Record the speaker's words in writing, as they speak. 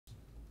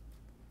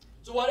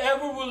So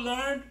whatever we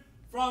learn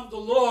from the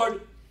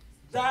Lord,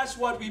 that's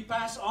what we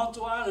pass on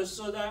to others,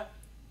 so that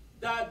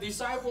that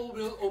disciple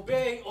will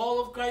obey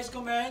all of Christ's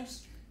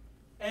commands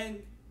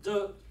and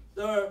the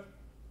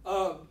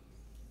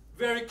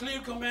very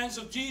clear commands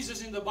of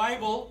Jesus in the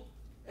Bible,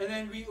 and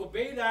then we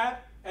obey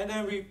that, and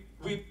then we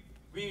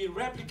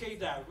replicate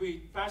that. We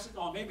pass it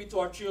on, maybe to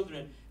our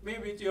children,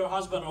 maybe to your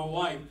husband or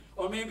wife,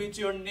 or maybe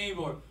to your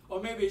neighbor,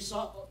 or maybe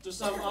to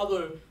some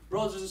other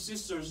brothers and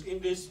sisters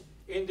in this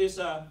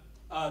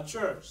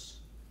church.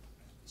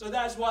 So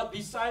that's what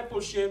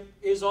discipleship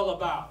is all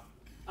about.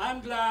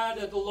 I'm glad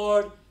that the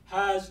Lord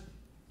has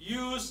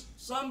used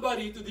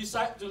somebody to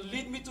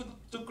lead me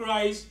to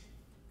Christ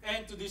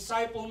and to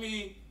disciple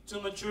me to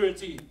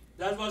maturity.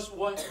 That was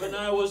when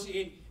I was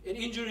in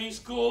engineering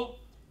school.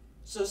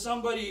 So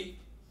somebody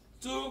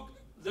took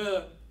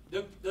the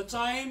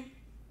time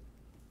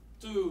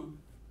to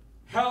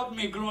help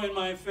me grow in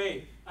my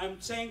faith. I'm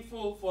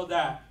thankful for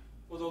that,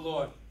 for the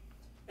Lord.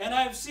 And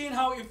I've seen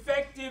how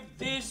effective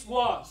this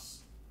was.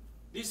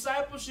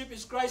 Discipleship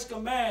is Christ's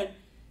command.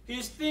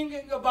 He's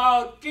thinking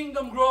about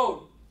kingdom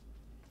growth.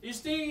 He's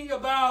thinking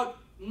about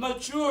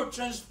mature,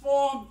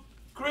 transformed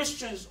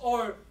Christians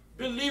or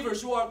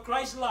believers who are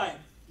Christ-like,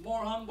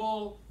 more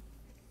humble,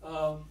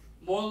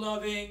 more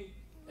loving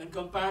and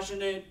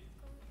compassionate,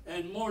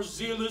 and more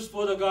zealous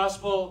for the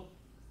gospel.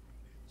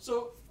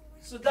 So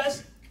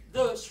that's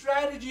the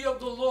strategy of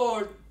the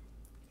Lord,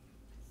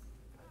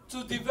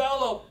 to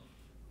develop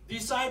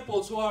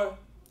disciples who are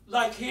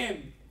like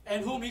Him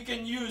and whom He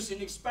can use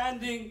in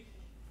expanding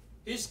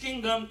His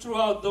kingdom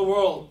throughout the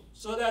world.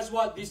 So that's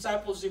what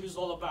discipleship is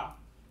all about.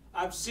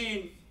 I've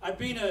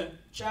been a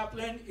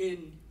chaplain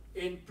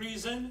in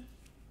prison,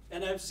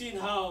 and I've seen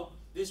how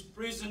these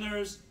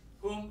prisoners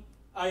whom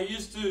I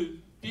used to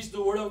teach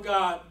the Word of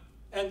God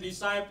and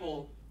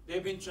disciple,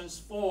 they've been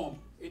transformed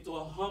into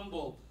a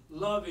humble,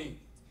 loving,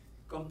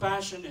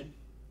 compassionate,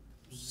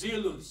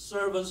 zealous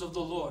servants of the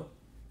Lord.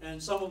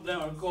 And some of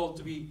them are called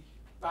to be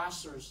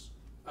pastors.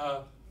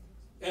 So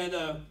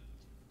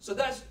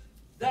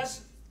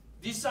that's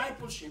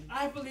discipleship.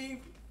 I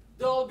believe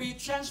there will be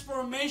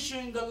transformation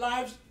in the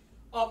lives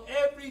of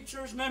every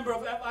church member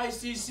of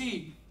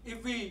FICC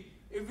if we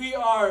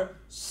are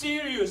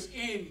serious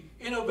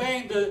in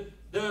obeying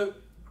the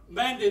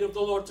mandate of the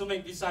Lord to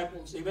make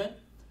disciples. Amen.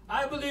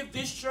 I believe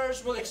this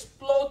church will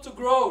explode to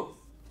growth.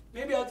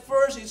 Maybe at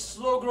first it's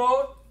slow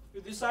growth.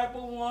 You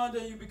disciple one,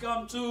 then you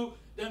become two,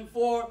 then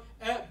four.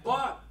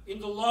 But in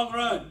the long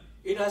run,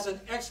 it has an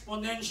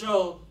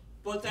exponential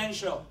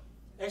potential.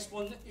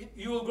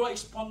 You will grow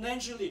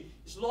exponentially.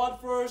 It's Lord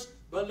first,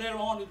 but later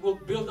on it will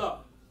build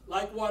up.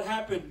 Like what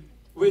happened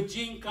with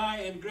Jean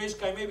Kai and Grace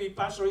Kai. Maybe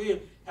Pastor Hill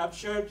have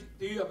shared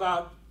to you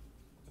about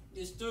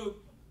these two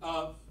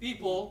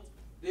people.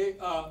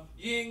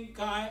 Jean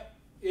Kai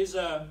is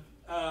a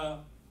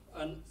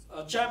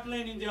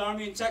chaplain in the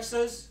army in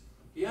Texas.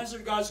 He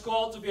answered God's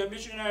call to be a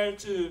missionary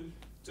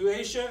to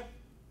Asia.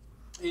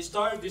 He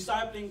started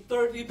discipling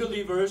 30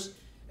 believers,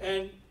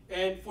 and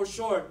for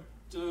short,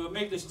 to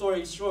make the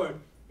story short,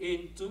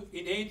 in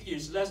 8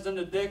 years, less than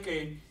a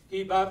decade,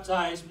 he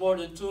baptized more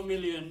than 2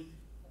 million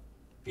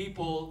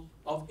people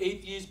of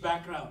atheist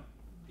background,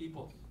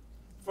 people.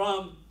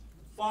 From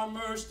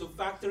farmers to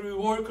factory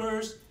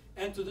workers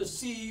and to the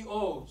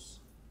CEOs.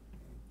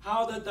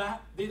 How did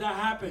that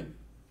happen?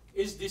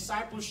 It's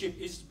discipleship.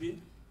 It's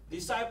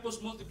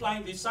disciples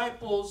multiplying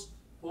disciples,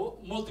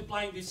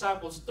 multiplying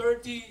disciples.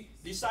 30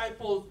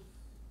 discipled,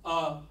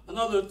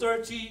 another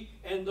 30,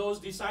 and those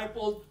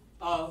discipled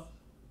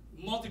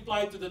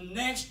multiplied to the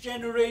next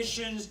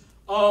generations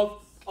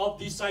of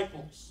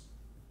disciples.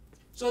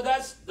 So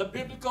that's the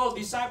biblical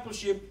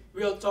discipleship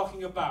we are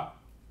talking about.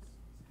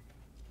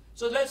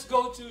 So let's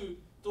go to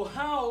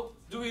how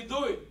do we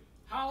do it?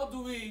 How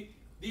do we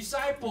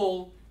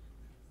disciple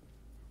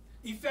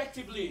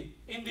effectively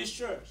in this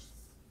church?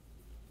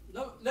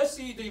 Now, let's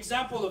see the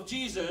example of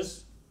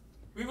Jesus.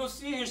 We will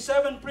see here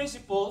 7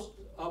 principles.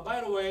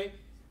 By the way,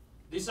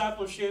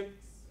 discipleship,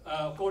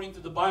 according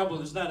to the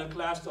Bible, is not a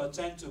class to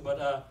attend to, but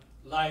a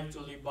life to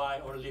live by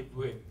or live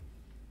with.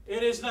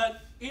 It is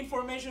not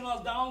informational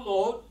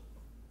download.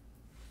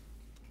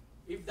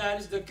 If that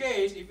is the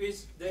case, if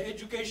it's the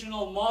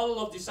educational model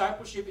of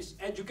discipleship is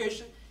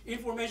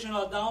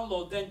informational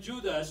download, then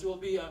Judas will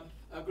be a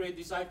great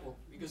disciple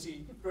because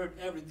he heard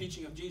every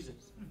teaching of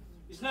Jesus.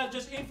 It's not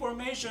just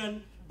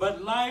information,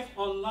 but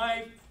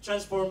life-on-life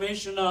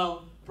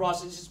transformational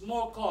process. It's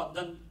more caught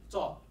than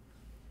taught.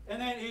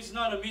 And then it's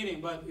not a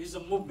meeting, but it's a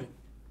movement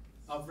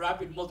of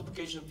rapid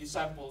multiplication of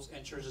disciples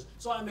and churches.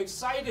 So I'm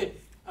excited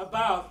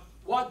about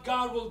what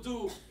God will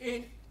do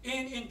in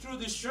through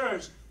this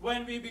church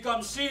when we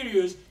become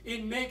serious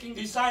in making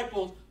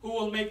disciples who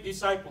will make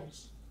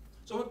disciples.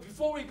 So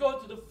before we go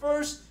to the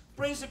first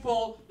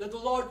principle that the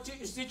Lord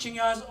is teaching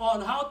us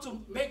on how to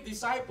make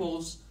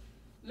disciples,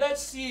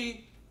 let's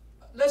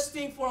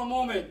think for a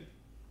moment.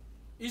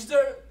 Is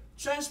there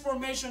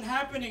transformation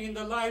happening in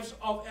the lives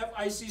of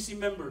FICC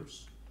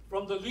members,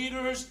 from the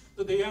leaders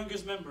to the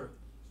youngest member?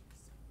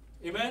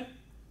 Amen?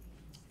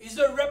 Is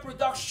there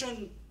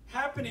reproduction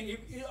happening?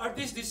 Are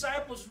these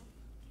disciples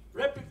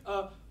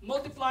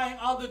multiplying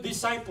other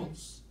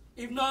disciples?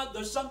 If not,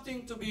 there's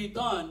something to be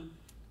done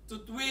to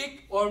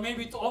tweak or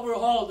maybe to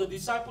overhaul the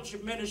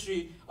discipleship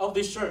ministry of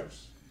this church.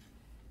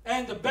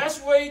 And the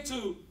best way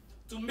to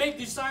make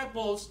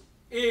disciples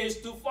is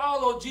to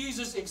follow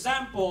Jesus'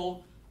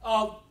 example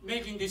of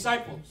making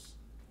disciples,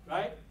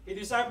 right? He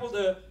discipled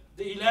the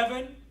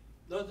 11,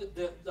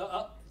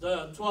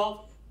 the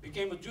 12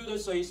 became a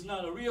Judas, so he's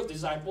not a real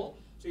disciple.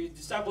 So he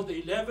discipled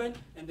the 11,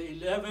 and the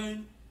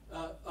 11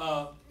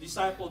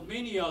 discipled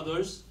many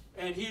others,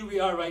 and here we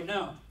are right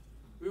now.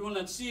 We will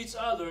not see each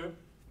other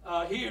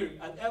here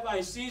at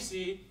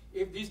FICC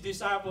if these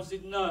disciples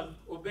did not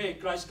obey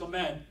Christ's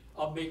command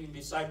of making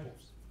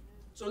disciples.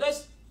 So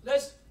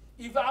let's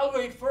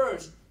evaluate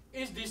first.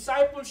 Is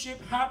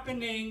discipleship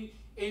happening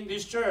in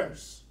this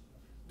church?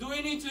 Do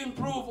we need to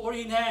improve or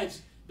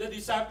enhance the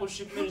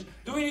discipleship ministry?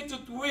 Do we need to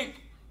tweak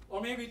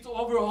or maybe to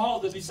overhaul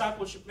the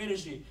discipleship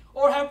ministry?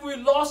 Or have we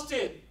lost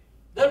it?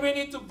 Then we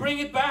need to bring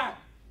it back.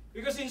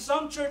 Because in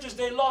some churches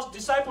they lost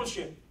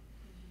discipleship.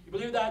 You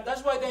believe that?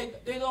 That's why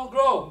they don't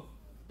grow.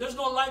 There's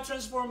no life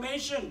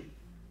transformation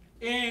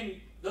in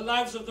the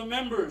lives of the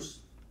members.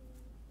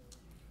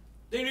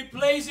 They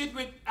replace it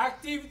with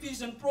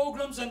activities and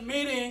programs and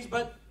meetings,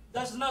 but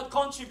does not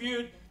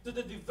contribute to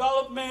the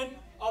development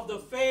of the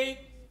faith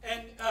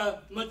and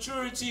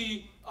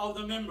maturity of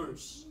the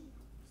members.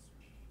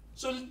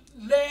 So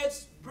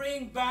let's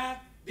bring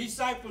back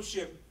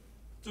discipleship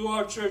to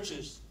our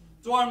churches,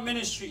 to our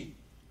ministry.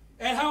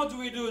 And how do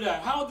we do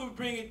that? How do we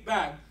bring it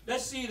back?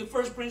 Let's see the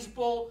first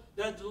principle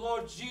that the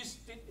Lord Jesus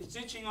is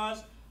teaching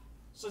us.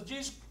 So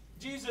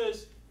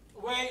Jesus'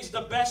 way is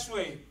the best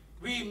way.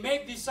 We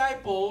make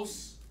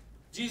disciples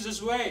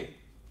Jesus' way.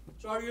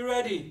 So are you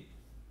ready,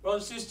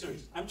 brothers and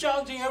sisters? I'm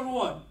challenging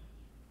everyone.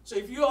 So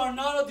if you are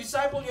not a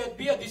disciple yet,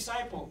 be a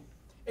disciple.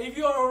 If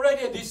you are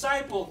already a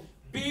disciple,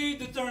 be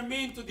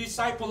determined to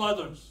disciple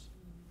others.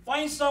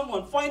 Find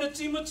someone, find a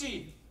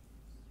Timothy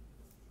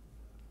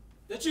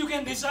that you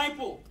can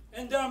disciple.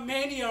 And there are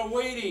many are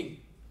waiting.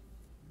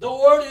 The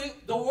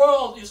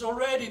world is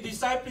already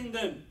discipling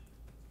them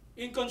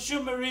in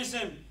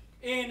consumerism,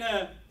 in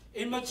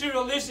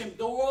materialism.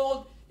 The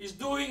world is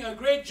doing a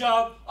great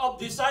job of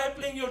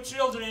discipling your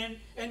children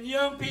and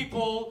young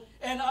people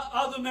and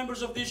other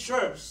members of this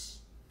church.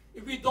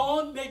 If we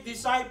don't make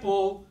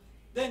disciple,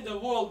 then the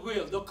world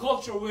will, the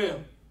culture will.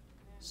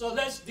 So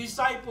let's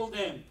disciple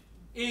them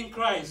in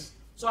Christ.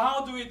 So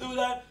how do we do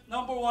that?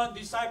 Number one,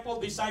 disciple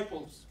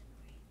disciples.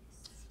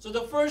 So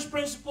the first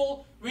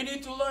principle we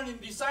need to learn in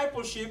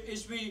discipleship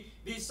is we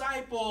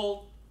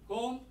disciple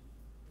whom?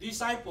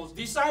 Disciples.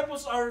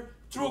 Disciples are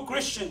true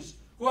Christians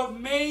who have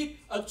made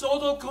a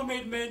total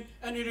commitment,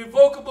 an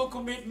irrevocable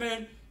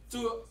commitment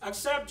to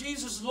accept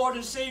Jesus Lord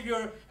and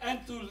Savior and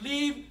to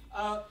live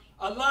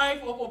a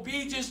life of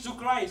obedience to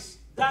Christ.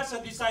 That's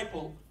a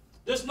disciple.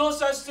 There's no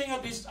such thing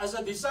as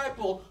a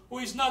disciple who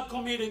is not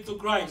committed to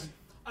Christ.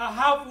 A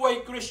halfway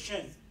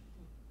Christian.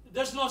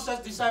 There's no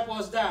such disciple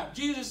as that.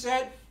 Jesus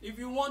said, if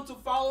you want to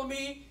follow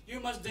me, you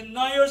must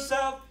deny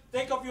yourself,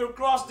 take up your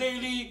cross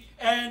daily,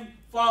 and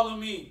follow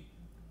me.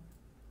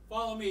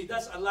 Follow me.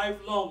 That's a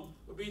lifelong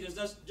obedience.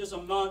 That's just a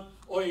month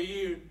or a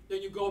year.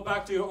 Then you go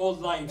back to your old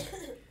life.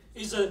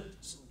 It's a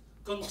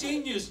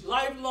continuous,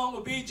 lifelong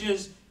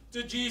obedience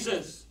to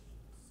Jesus.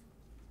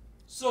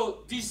 So,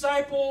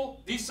 disciples.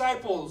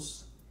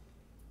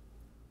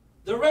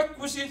 The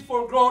requisite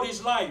for growth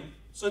is life.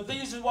 So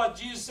this is what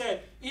Jesus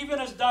said. Even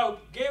as thou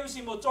gavest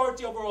him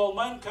authority over all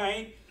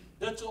mankind,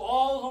 that to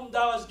all whom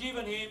thou hast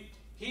given him,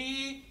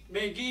 he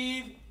may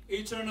give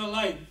eternal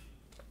life.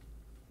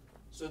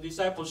 So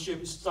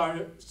discipleship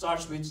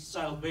starts with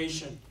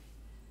salvation.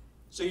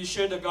 So you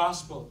share the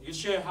gospel. You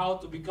share how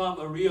to become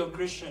a real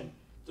Christian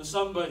to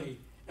somebody.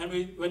 And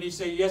when you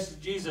say yes to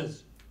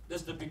Jesus,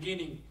 that's the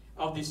beginning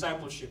of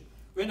discipleship.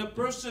 When a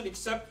person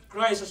accepts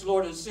Christ as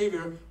Lord and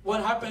Savior,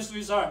 what happens to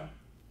his heart?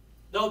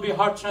 There will be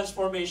heart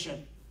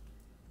transformation.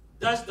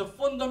 That's the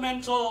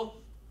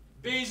fundamental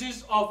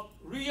basis of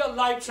real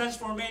life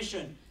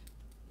transformation.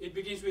 It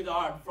begins with the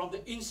heart, from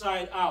the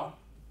inside out.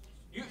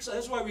 So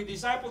that's why we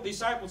disciple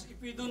disciples.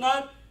 If we do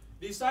not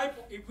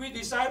disciple, if we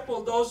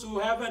disciple those who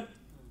haven't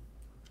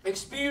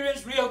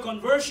experienced real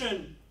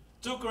conversion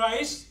to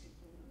Christ,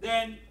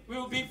 then we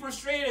will be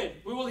frustrated.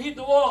 We will hit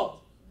the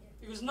wall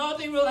because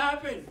nothing will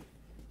happen.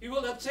 He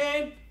will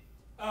attend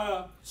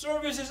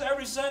services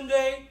every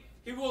Sunday.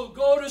 He will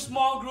go to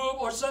small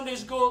group or Sunday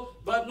school,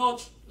 but no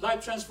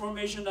life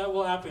transformation that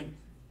will happen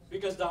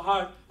because the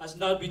heart has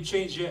not been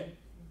changed yet.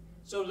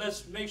 So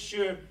let's make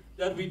sure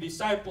that we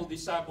disciple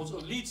disciples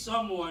or lead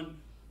someone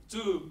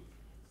to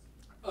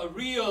a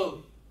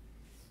real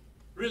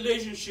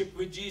relationship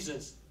with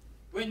Jesus.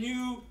 When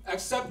you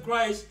accept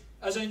Christ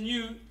as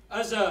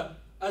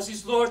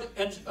his Lord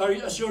and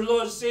as your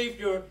Lord and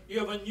Savior, you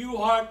have a new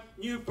heart,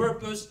 new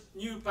purpose,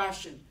 new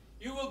passion.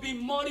 You will be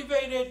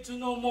motivated to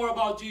know more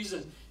about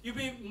Jesus. You'll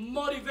be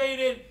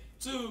motivated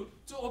to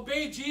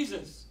obey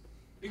Jesus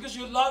because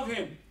you love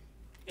him.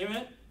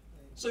 Amen?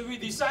 So we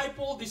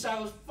disciples.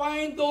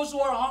 Find those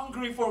who are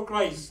hungry for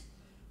Christ.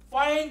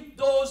 Find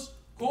those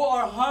who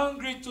are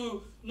hungry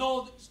to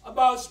know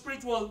about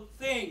spiritual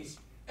things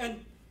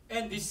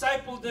and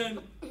disciple them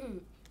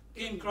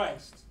in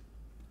Christ.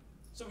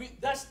 So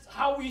that's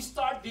how we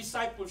start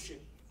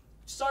discipleship.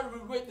 Start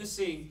with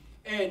witnessing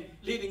and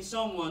leading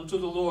someone to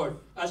the Lord.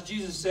 As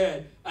Jesus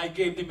said, I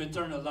gave them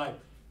eternal life.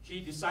 He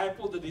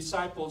discipled the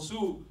disciples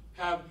who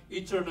have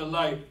eternal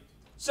life.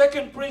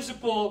 Second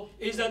principle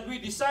is that we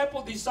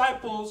disciple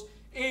disciples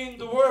in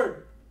the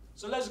Word.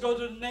 So let's go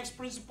to the next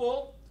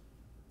principle.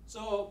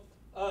 So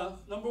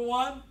number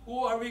one,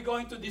 who are we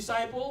going to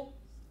disciple?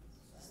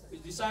 We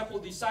disciple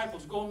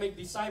disciples. Go make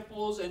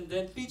disciples and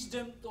then teach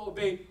them to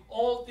obey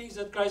all things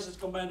that Christ has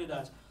commanded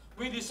us.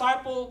 We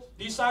disciple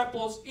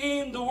disciples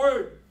in the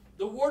Word.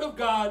 The Word of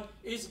God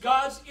is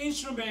God's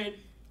instrument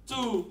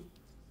to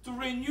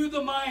renew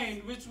the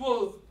mind, which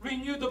will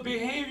renew the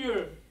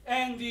behavior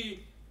and the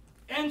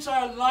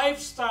entire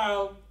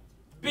lifestyle,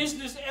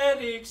 business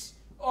ethics,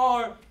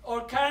 or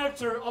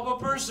character of a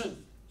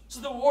person. So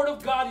the Word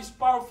of God is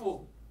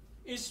powerful.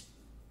 It's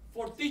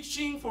for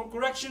teaching, for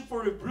correction,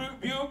 for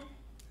rebuke,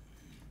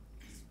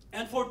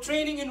 and for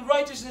training in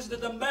righteousness, that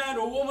the man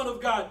or woman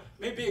of God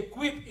may be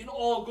equipped in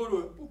all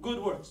good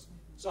works.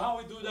 So how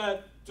we do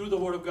that? Through the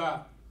Word of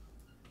God.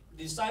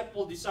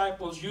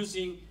 Disciples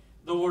using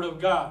the Word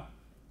of God.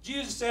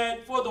 Jesus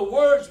said, for the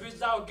words which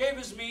thou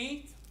gavest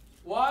me,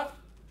 what?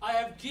 I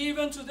have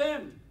given to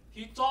them.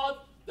 He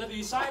taught the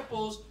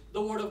disciples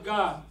the Word of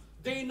God.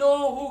 They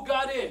know who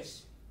God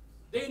is.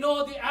 They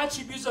know the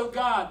attributes of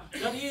God,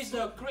 that He is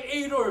the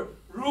creator,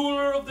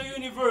 ruler of the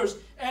universe,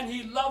 and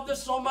He loved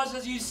us so much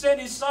that He sent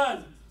His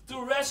Son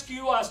to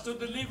rescue us, to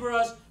deliver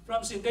us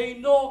from sin. They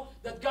know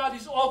that God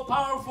is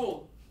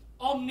all-powerful,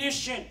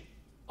 omniscient,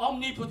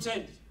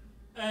 omnipotent,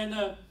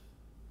 and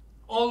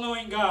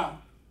all-knowing God.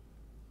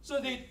 So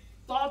they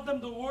taught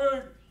them the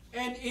Word,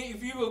 and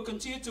if you will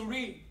continue to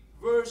read,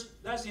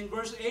 that's in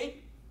verse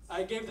 8,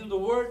 I gave them the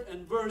Word,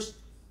 and verse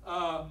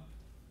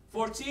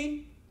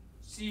 14,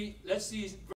 let's see